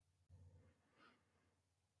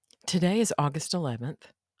Today is August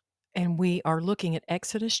 11th, and we are looking at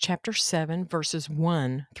Exodus chapter 7, verses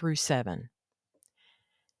 1 through 7.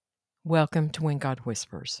 Welcome to When God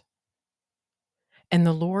Whispers. And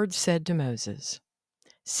the Lord said to Moses,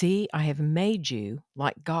 "See, I have made you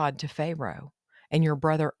like God to Pharaoh, and your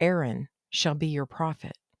brother Aaron shall be your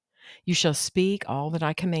prophet. You shall speak all that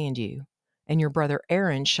I command you, and your brother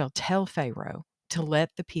Aaron shall tell Pharaoh to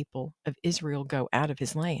let the people of Israel go out of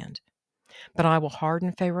his land. But I will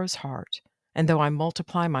harden Pharaoh's heart, and though I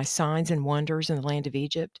multiply my signs and wonders in the land of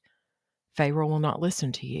Egypt, Pharaoh will not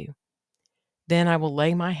listen to you. Then I will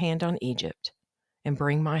lay my hand on Egypt and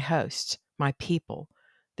bring my hosts, my people,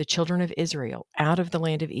 the children of Israel, out of the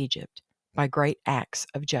land of Egypt by great acts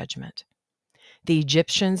of judgment. The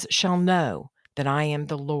Egyptians shall know that I am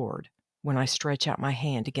the Lord when I stretch out my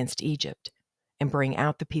hand against Egypt and bring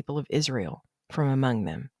out the people of Israel from among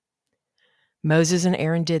them." Moses and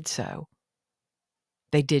Aaron did so.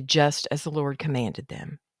 They did just as the Lord commanded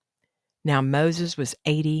them. Now Moses was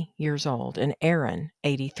 80 years old and Aaron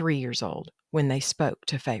 83 years old when they spoke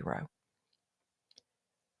to Pharaoh.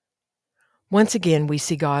 Once again, we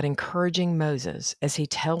see God encouraging Moses as he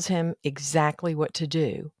tells him exactly what to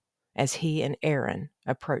do as he and Aaron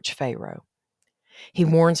approach Pharaoh. He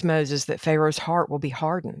warns Moses that Pharaoh's heart will be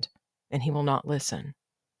hardened and he will not listen.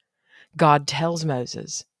 God tells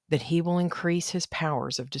Moses that he will increase his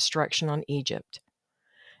powers of destruction on Egypt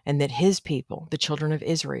and that his people, the children of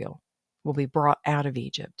Israel, will be brought out of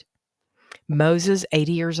Egypt. Moses,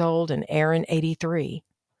 80 years old, and Aaron, 83,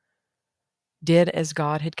 did as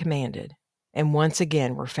God had commanded, and once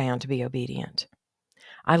again were found to be obedient.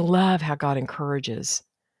 I love how God encourages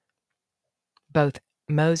both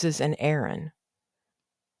Moses and Aaron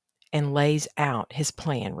and lays out his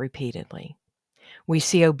plan repeatedly. We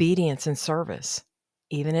see obedience and service,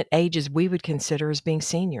 even at ages we would consider as being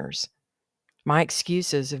seniors. My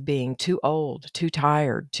excuses of being too old, too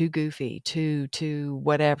tired, too goofy, too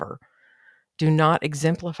whatever, do not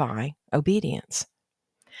exemplify obedience.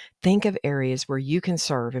 Think of areas where you can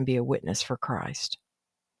serve and be a witness for Christ.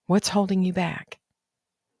 What's holding you back?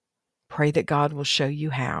 Pray that God will show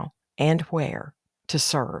you how and where to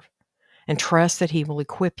serve, and trust that He will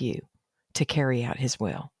equip you to carry out His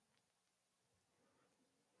will.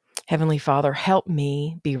 Heavenly Father, help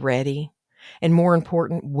me be ready and, more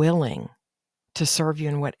important, willing to serve you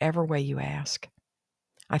in whatever way you ask.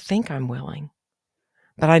 I think I'm willing,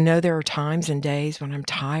 but I know there are times and days when I'm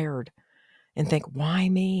tired and think, why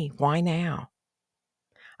me? Why now?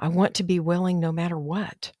 I want to be willing no matter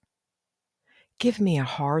what. Give me a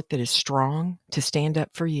heart that is strong to stand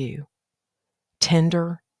up for you,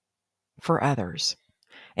 tender for others,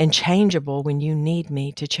 and changeable when you need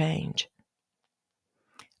me to change.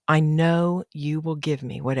 I know you will give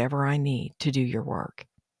me whatever I need to do your work.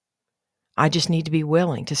 I just need to be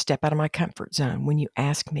willing to step out of my comfort zone when you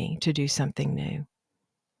ask me to do something new.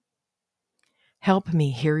 Help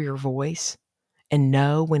me hear your voice and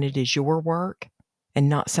know when it is your work and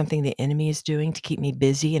not something the enemy is doing to keep me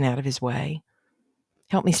busy and out of his way.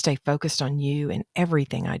 Help me stay focused on you in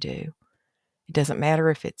everything I do. It doesn't matter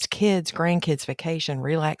if it's kids, grandkids, vacation,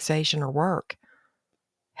 relaxation, or work.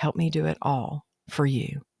 Help me do it all for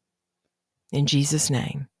you. In Jesus'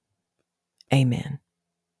 name, amen.